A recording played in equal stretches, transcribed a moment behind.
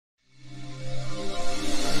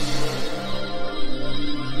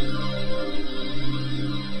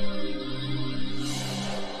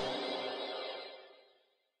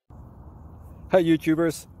Hi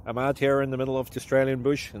YouTubers, I'm out here in the middle of the Australian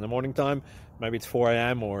bush in the morning time. Maybe it's 4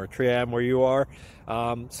 a.m. or 3 a.m. where you are.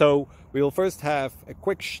 So we'll first have a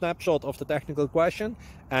quick snapshot of the technical question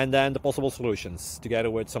and then the possible solutions, together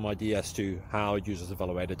with some ideas to how users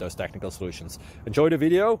evaluated those technical solutions. Enjoy the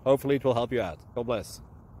video, hopefully it will help you out. God bless.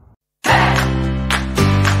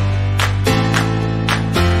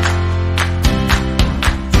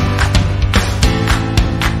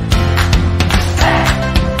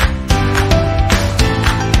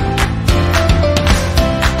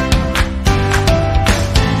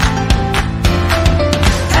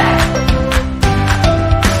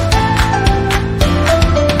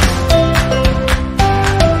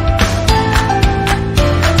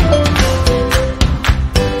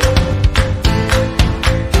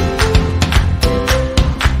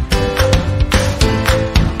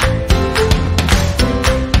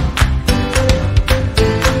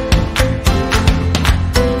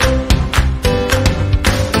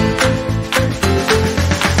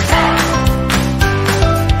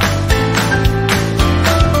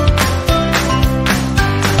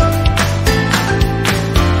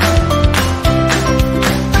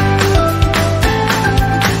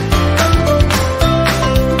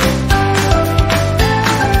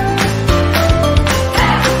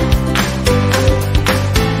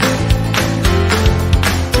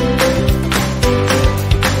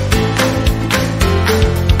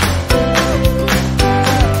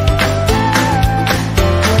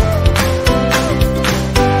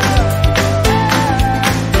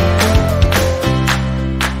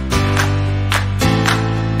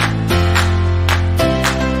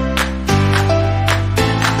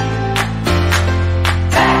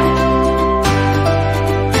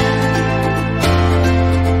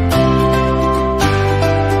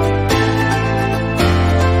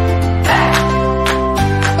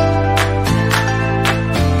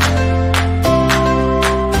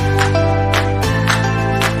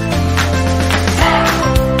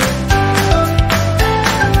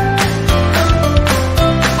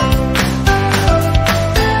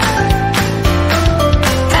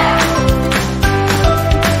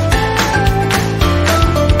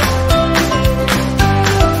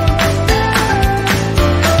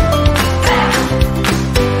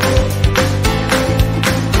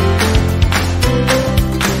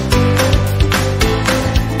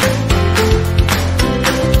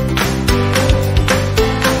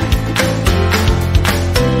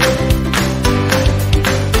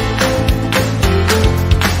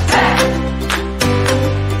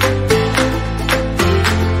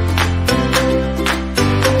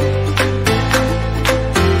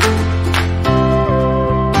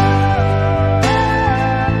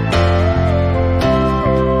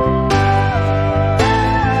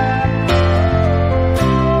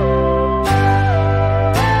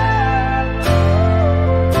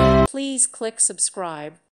 Please click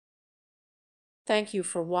subscribe. Thank you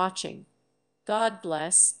for watching. God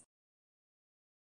bless.